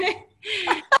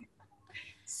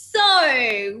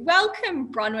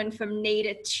welcome Bronwyn from Need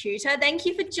a Tutor. Thank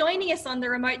you for joining us on the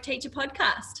Remote Teacher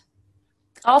Podcast.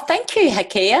 Oh, thank you,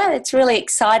 Hakia. It's really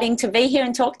exciting to be here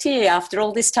and talk to you after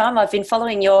all this time. I've been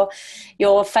following your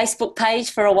Facebook page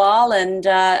for a while, and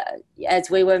as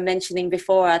we were mentioning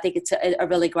before, I think it's a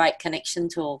really great connection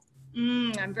tool.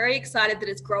 I'm very excited that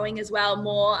it's growing as well.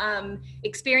 More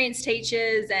experienced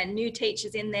teachers and new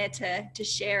teachers in there to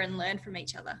share and learn from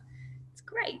each other. It's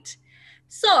great.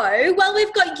 So, well,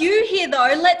 we've got you here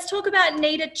though. Let's talk about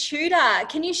Need a Tutor.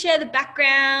 Can you share the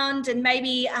background and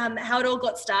maybe how it all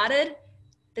got started?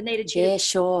 The Need a Tutor. Yeah,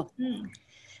 sure.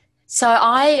 So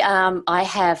I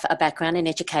have a background in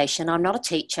education. I'm not a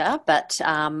teacher, but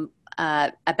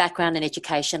a background in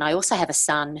education. I also have a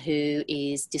son who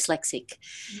is dyslexic,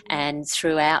 and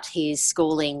throughout his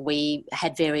schooling we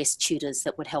had various tutors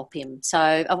that would help him. So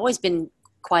I've always been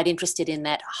quite interested in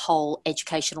that whole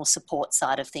educational support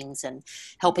side of things and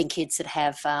helping kids that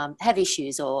have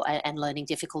issues and learning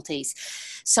difficulties.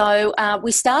 So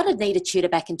we started Need a Tutor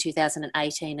back in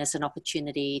 2018 as an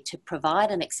opportunity to provide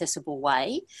an accessible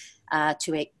way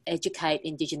to educate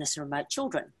Indigenous and remote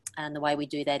children. And the way we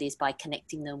do that is by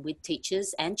connecting them with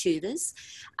teachers and tutors,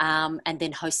 and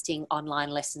then hosting online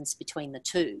lessons between the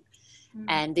two.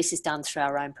 And this is done through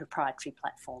our own proprietary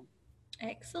platform.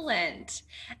 Excellent.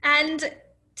 And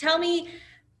tell me,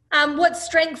 what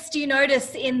strengths do you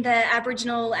notice in the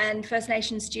Aboriginal and First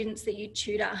Nations students that you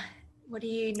tutor? What do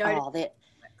you notice?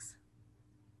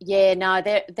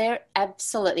 They're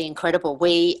absolutely incredible.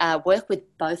 We work with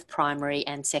both primary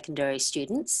and secondary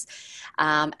students,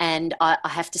 and I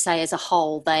have to say, as a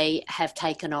whole, they have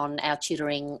taken on our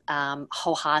tutoring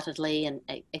wholeheartedly and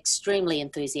extremely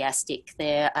enthusiastic.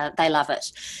 They love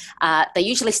it. They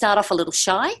usually start off a little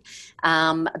shy,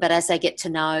 but as they get to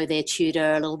know their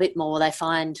tutor a little bit more, they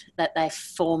find that they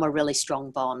form a really strong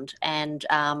bond. And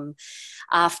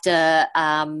after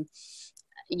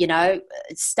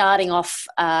starting off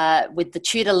with the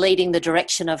tutor leading the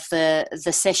direction of the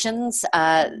sessions,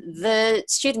 the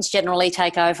students generally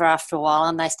take over after a while,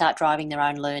 and they start driving their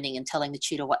own learning and telling the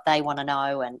tutor what they want to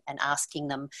know and asking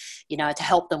them, to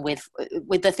help them with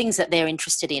the things that they're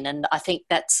interested in. And I think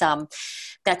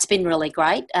that's been really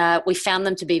great. We found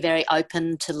them to be very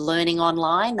open to learning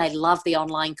online. They love the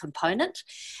online component.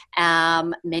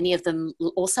 Many of them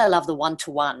also love the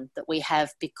one-to-one that we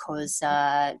have, because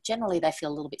generally they feel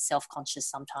a little bit self-conscious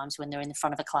sometimes when they're in the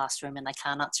front of a classroom and they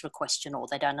can't answer a question or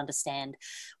they don't understand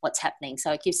what's happening.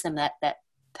 So it gives them that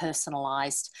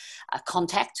personalised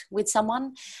contact with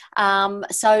someone.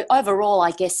 So overall,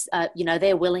 I guess,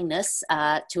 their willingness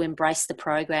to embrace the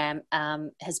program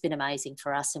has been amazing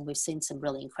for us, and we've seen some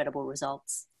really incredible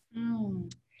results.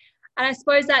 And I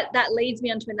suppose that leads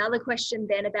me on to another question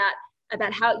then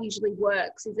about how it usually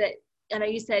works. Is it, I know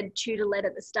you said tutor-led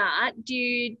at the start. Do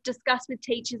you discuss with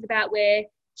teachers about where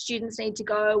students need to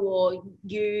go, or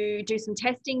you do some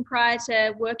testing prior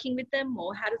to working with them,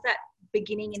 or how does that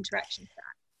beginning interaction start?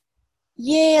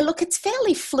 Yeah, look, it's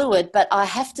fairly fluid, but I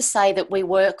have to say that we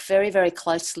work very, very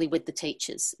closely with the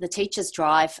teachers. The teachers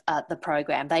drive the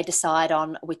program. They decide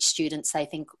on which students they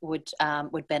think would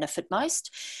benefit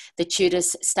most. The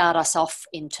tutors start us off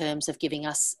in terms of giving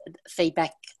us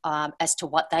feedback as to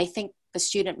what they think the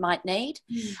student might need.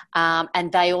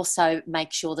 And they also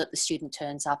make sure that the student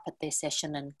turns up at their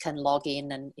session and can log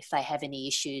in, and if they have any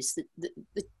issues,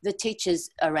 the teacher's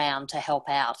around to help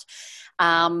out.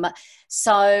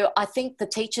 So I think the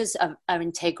teachers are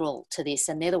integral to this,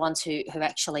 and they're the ones who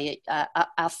actually are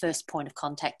our first point of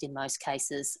contact in most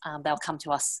cases. They'll come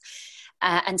to us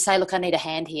and say, look, I need a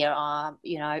hand here. I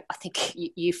think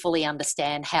you fully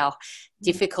understand how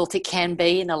difficult it can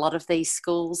be in a lot of these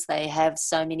schools. They have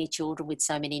so many children with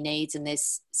so many needs, and they're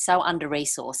so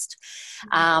under-resourced.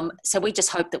 So we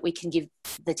just hope that we can give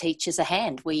the teachers a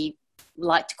hand. We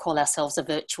like to call ourselves a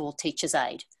virtual teacher's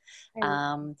aide.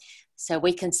 So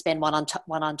we can spend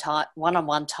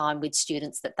one-on-one time with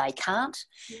students that they can't,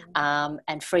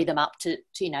 and free them up to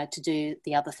do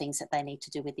the other things that they need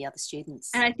to do with the other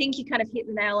students. And I think you kind of hit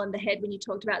the nail on the head when you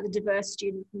talked about the diverse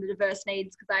students and the diverse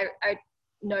needs, because I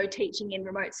know teaching in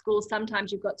remote schools,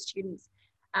 sometimes you've got students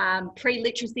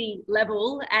pre-literacy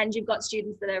level, and you've got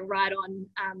students that are right on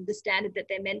the standard that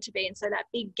they're meant to be. And so that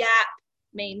big gap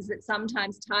means that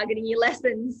sometimes targeting your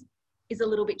lessons is a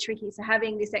little bit tricky. So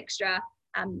having this extra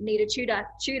Need a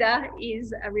Tutor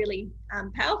is a really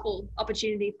powerful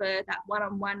opportunity for that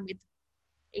one-on-one with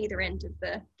either end of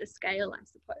the scale, I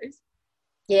suppose.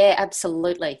 Yeah,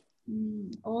 absolutely.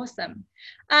 Awesome.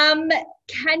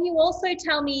 Can you also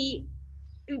tell me,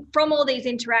 from all these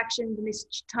interactions and this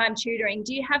time tutoring,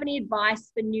 do you have any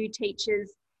advice for new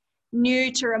teachers, new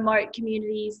to remote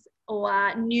communities,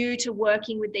 or new to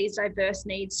working with these diverse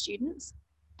needs students?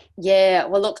 Yeah,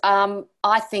 well, look,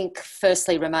 I think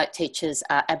firstly, remote teachers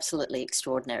are absolutely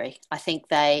extraordinary. I think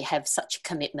they have such a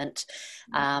commitment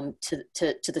to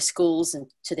the schools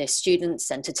and to their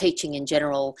students and to teaching in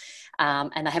general.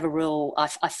 And they have a real,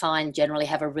 I find generally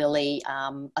have a really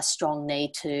a strong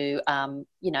need to,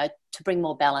 to bring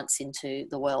more balance into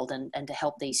the world and to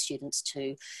help these students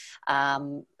to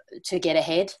get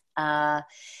ahead. I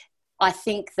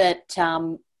think that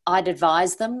I'd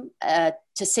advise them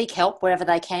to seek help wherever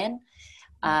they can.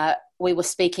 We were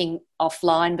speaking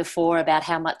offline before about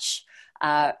how much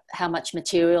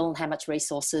material and how much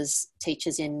resources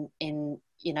teachers in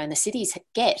the cities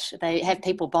get. They have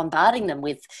people bombarding them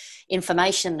with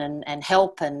information and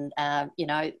help and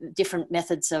different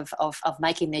methods of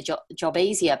making their job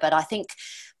easier. But I think,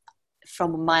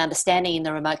 from my understanding, in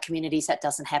the remote communities, that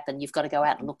doesn't happen. You've got to go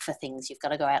out and look for things. You've got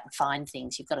to go out and find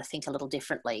things. You've got to think a little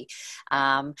differently.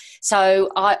 So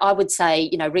I would say,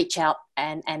 reach out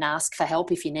and ask for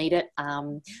help if you need it.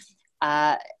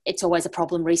 It's always a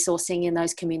problem resourcing in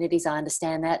those communities. I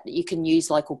understand that. You can use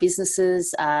local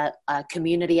businesses,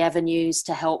 community avenues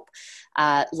to help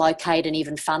locate and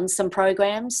even fund some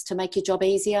programs to make your job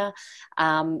easier.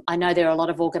 I know there are a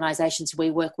lot of organisations we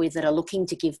work with that are looking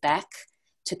to give back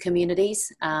to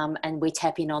communities, and we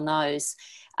tap in on those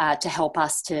to help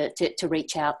us to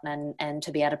reach out and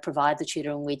to be able to provide the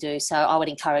tutoring we do. So I would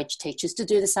encourage teachers to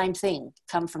do the same thing,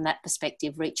 come from that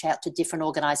perspective, reach out to different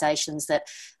organisations that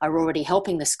are already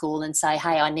helping the school and say,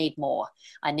 hey, I need more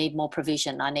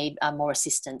provision, I need more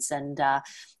assistance, and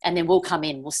then we'll come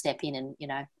in, we'll step in,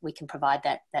 and we can provide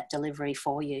that delivery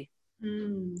for you.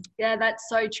 Yeah, that's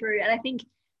so true. And I think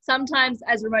sometimes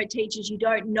as remote teachers, you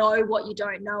don't know what you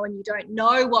don't know, and you don't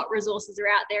know what resources are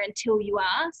out there until you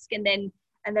ask. And then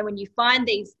when you find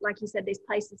these, like you said, these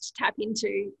places to tap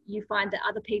into, you find that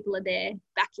other people are there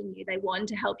backing you. They want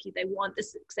to help you. They want the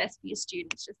success for your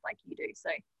students just like you do. So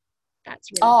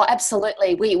that's really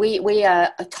absolutely. We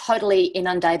are totally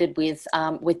inundated with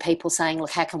people saying, look,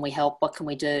 how can we help? What can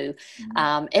we do?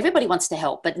 Everybody wants to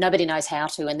help, but nobody knows how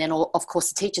to. And then, of course,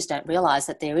 the teachers don't realise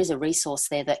that there is a resource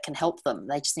there that can help them.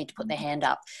 They just need to put their hand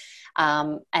up.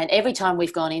 And every time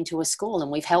we've gone into a school and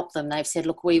we've helped them, they've said,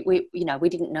 look, we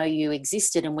didn't know you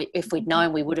existed, and if we'd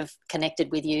known, we would have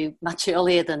connected with you much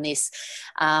earlier than this.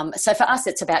 So for us,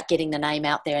 it's about getting the name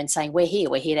out there and saying, we're here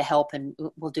to help, and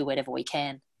we'll do whatever we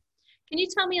can. Can you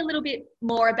tell me a little bit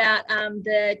more about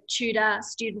the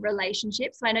tutor-student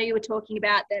relationship? So I know you were talking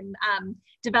about them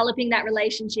developing that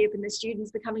relationship and the students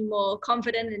becoming more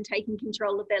confident and taking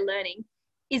control of their learning.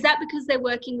 Is that because they're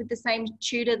working with the same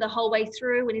tutor the whole way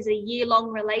through, and is it a year-long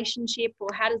relationship, or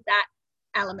how does that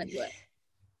element work?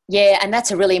 Yeah, and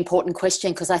that's a really important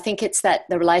question, because I think it's the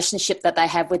relationship that they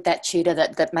have with that tutor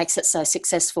that makes it so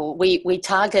successful. We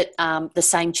target the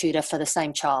same tutor for the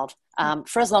same child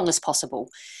for as long as possible,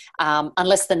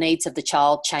 unless the needs of the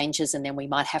child changes, and then we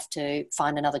might have to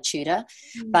find another tutor.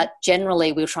 But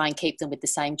generally, we'll try and keep them with the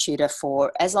same tutor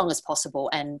for as long as possible.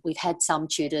 And we've had some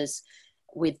tutors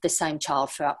with the same child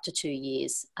for up to 2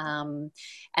 years. And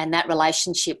that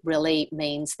relationship really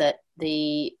means that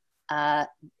the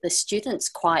student's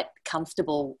quite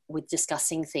comfortable with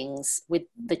discussing things with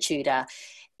the tutor,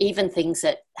 even things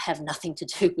that have nothing to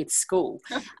do with school.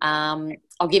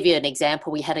 I'll give you an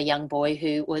example. We had a young boy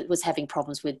who was having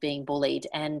problems with being bullied,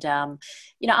 and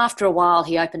after a while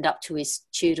he opened up to his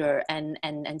tutor and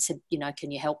said,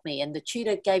 can you help me? And the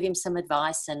tutor gave him some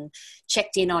advice and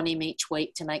checked in on him each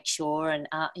week to make sure, and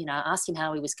asked him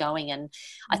how he was going. And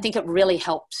I think it really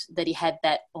helped that he had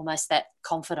that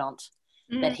confidant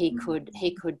that he could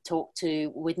talk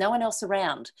to with no one else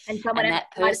around, and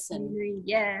that person,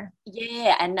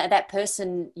 and that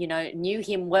person knew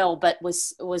him well, but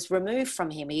was removed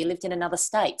from him. He lived in another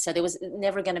state, so there was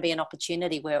never going to be an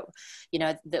opportunity where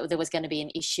there was going to be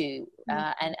an issue.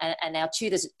 And our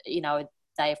tutors,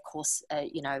 they of course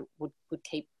would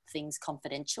keep things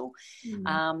confidential,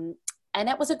 and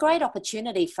that was a great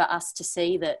opportunity for us to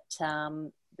see that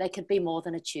they could be more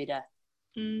than a tutor.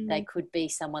 They could be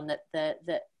someone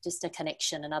that just a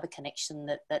connection, another connection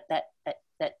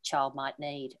that child might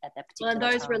need at that particular time.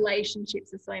 Well, and those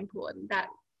relationships are so important, that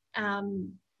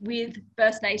with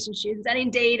First Nation students, and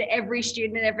indeed every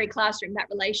student in every classroom, that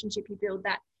relationship you build,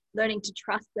 that learning to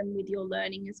trust them with your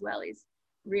learning as well, is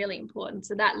really important.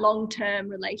 So that long-term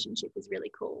relationship is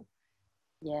really cool.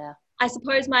 Yeah. I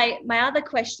suppose my other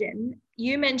question,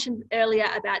 you mentioned earlier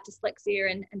about dyslexia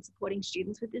and supporting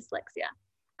students with dyslexia.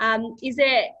 Is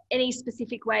there any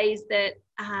specific ways that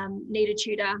Need a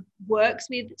Tutor works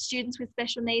with students with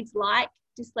special needs like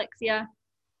dyslexia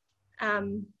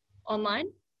online?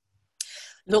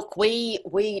 Look, we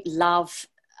love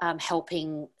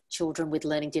helping children with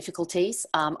learning difficulties.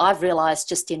 I've realised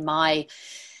just in my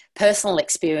personal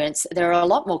experience, there are a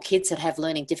lot more kids that have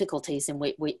learning difficulties than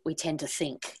we tend to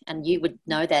think. And you would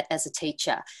know that as a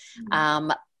teacher.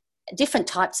 Different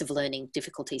types of learning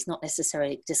difficulties, not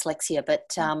necessarily dyslexia,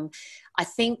 but I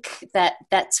think that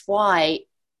that's why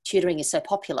tutoring is so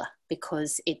popular,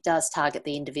 because it does target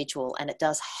the individual and it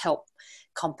does help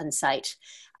compensate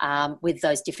with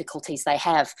those difficulties they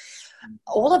have.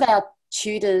 All of our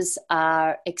tutors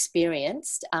are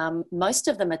experienced. Most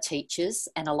of them are teachers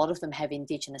and a lot of them have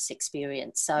Indigenous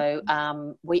experience. So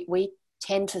we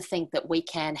tend to think that we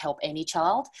can help any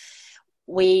child.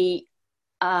 We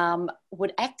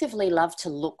would actively love to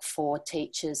look for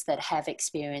teachers that have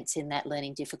experience in that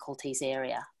learning difficulties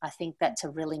area. I think that's a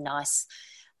really nice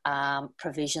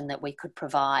provision that we could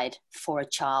provide for a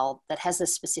child that has a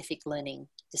specific learning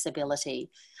disability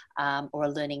or a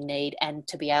learning need, and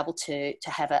to be able to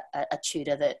have a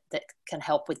tutor that can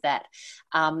help with that.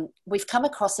 We've come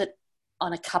across it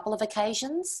on a couple of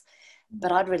occasions,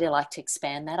 but I'd really like to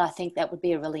expand that. I think that would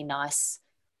be a really nice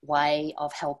way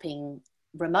of helping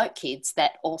remote kids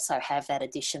that also have that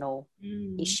additional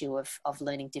issue of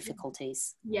learning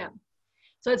difficulties. Yeah.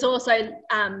 So it's also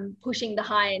pushing the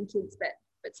high-end kids,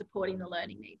 but supporting the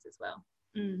learning needs as well.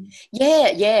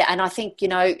 Yeah. And I think,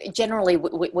 generally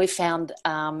we found,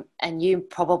 and you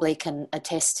probably can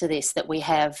attest to this, that we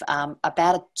have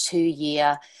about a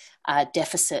 2-year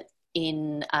deficit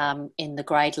in the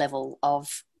grade level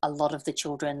of a lot of the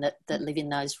children that live in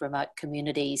those remote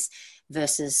communities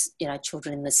versus,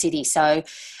 children in the city. So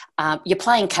you're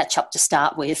playing catch up to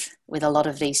start with a lot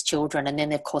of these children. And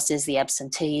then, of course, there's the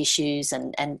absentee issues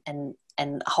and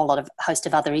a host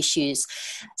of other issues.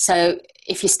 So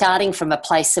if you're starting from a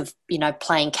place of,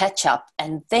 playing catch up,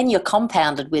 and then you're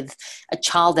compounded with a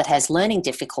child that has learning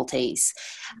difficulties,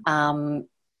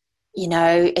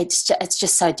 it's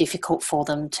just so difficult for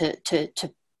them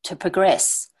to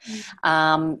progress.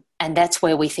 And that's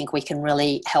where we think we can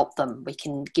really help them. We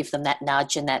can give them that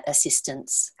nudge and that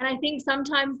assistance. And I think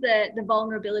sometimes the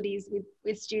vulnerabilities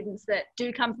with students that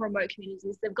do come from remote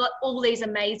communities, they've got all these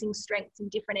amazing strengths in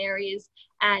different areas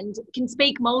and can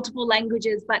speak multiple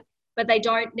languages, but they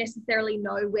don't necessarily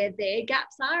know where their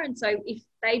gaps are. And so if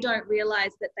they don't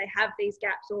realise that they have these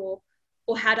gaps or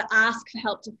how to ask for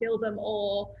help to fill them,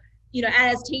 or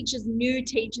as teachers, new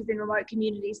teachers in remote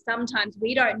communities, sometimes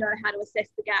we don't know how to assess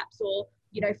the gaps or,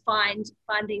 find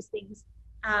these things.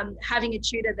 Having a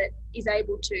tutor that is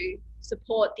able to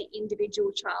support the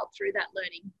individual child through that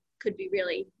learning could be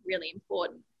really, really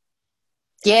important.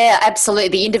 Yeah, absolutely.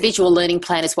 The individual learning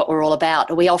plan is what we're all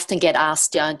about. We often get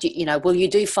asked, will you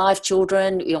do 5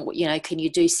 children? Can you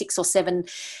do 6 or 7?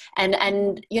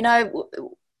 And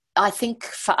I think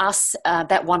for us,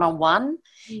 that one-on-one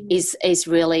is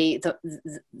really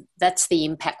that's the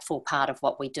impactful part of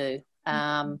what we do.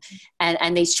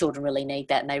 And these children really need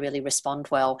that, and they really respond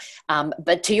well.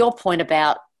 But to your point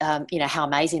about, how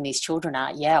amazing these children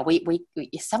are, yeah, we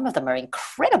some of them are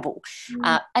incredible,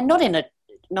 and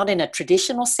not in a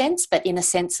traditional sense, but in a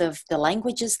sense of the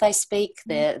languages they speak,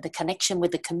 the connection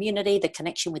with the community, the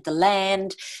connection with the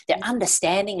land, their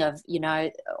understanding of,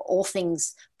 all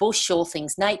things bush, all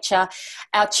things nature.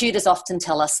 Our tutors often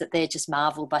tell us that they're just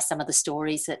marveled by some of the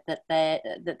stories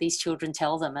that these children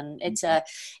tell them. And it's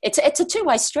a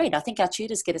two-way street. I think our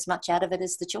tutors get as much out of it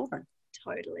as the children.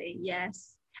 Totally,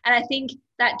 yes. And I think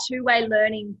that two-way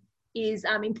learning is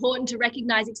important to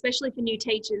recognise, especially for new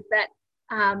teachers, that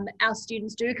our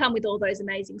students do come with all those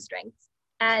amazing strengths,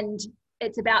 and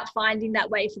it's about finding that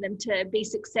way for them to be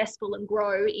successful and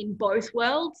grow in both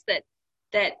worlds, that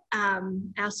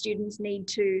our students need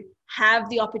to have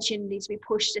the opportunity to be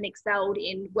pushed and excelled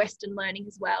in Western learning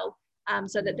as well,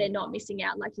 so that they're not missing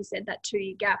out. Like you said, that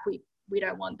 2-year gap, we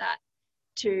don't want that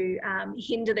to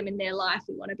hinder them in their life.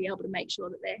 We want to be able to make sure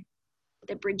that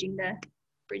they're bridging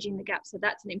the gap. So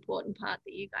that's an important part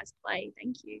that you guys play.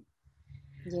 Thank you.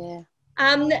 Yeah.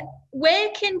 Where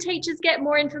can teachers get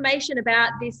more information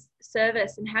about this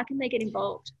service, and how can they get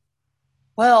involved?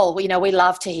 Well, we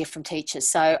love to hear from teachers.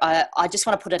 So I just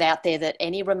want to put it out there that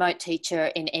any remote teacher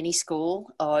in any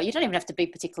school, or you don't even have to be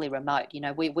particularly remote,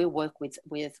 we work with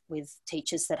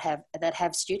teachers that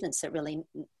have students that really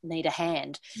need a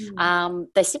hand.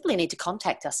 They simply need to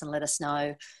contact us and let us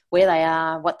know where they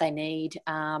are, what they need.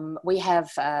 We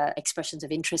have expressions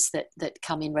of interest that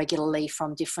come in regularly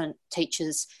from different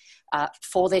teachers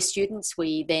for their students.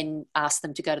 We then ask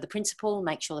them to go to the principal,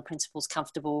 make sure the principal's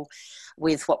comfortable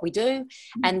with what we do.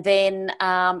 And then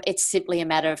it's simply a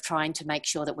matter of trying to make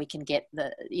sure that we can get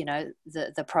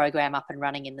the program up and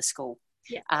running in the school.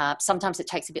 Yeah. Sometimes it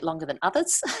takes a bit longer than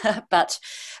others, but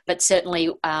certainly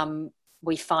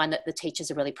we find that the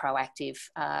teachers are really proactive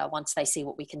once they see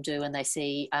what we can do and they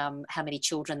see how many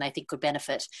children they think could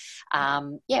benefit.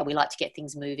 We like to get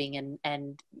things moving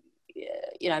and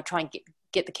try and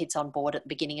get the kids on board at the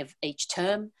beginning of each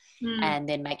term, and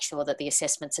then make sure that the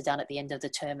assessments are done at the end of the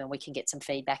term, and we can get some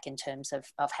feedback in terms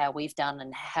of how we've done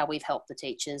and how we've helped the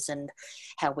teachers and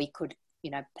how we could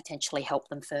potentially help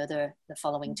them further the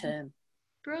following term.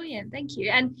 Brilliant, thank you.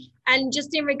 And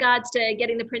just in regards to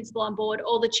getting the principal on board,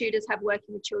 all the tutors have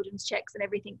working with children's checks and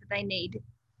everything that they need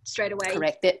straight away.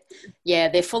 Correct.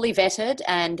 They're fully vetted,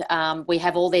 and we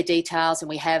have all their details, and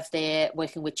we have their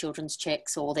working with children's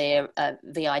checks or their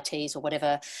VITs or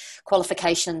whatever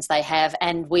qualifications they have,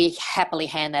 and we happily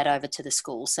hand that over to the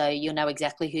school. So you'll know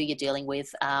exactly who you're dealing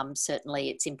with. Certainly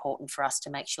it's important for us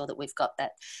to make sure that we've got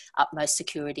that utmost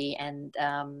security and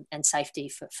safety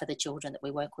for the children that we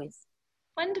work with.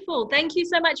 Wonderful. Thank you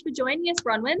so much for joining us,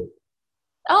 Bronwyn.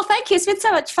 Oh, thank you. It's been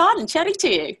so much fun chatting to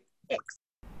you. Thanks.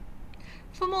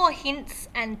 For more hints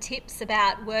and tips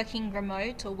about working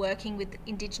remote or working with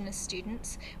Indigenous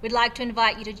students, we'd like to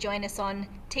invite you to join us on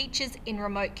Teachers in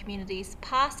Remote Communities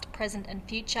Past, Present and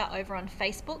Future over on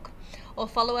Facebook, or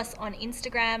follow us on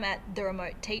Instagram at The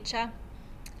Remote Teacher.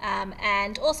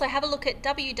 And also have a look at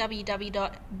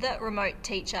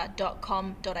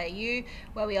www.theremoteteacher.com.au,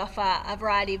 where we offer a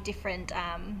variety of different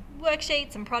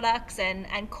worksheets and products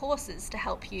and courses to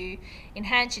help you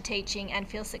enhance your teaching and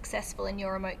feel successful in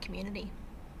your remote community.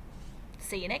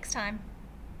 See you next time.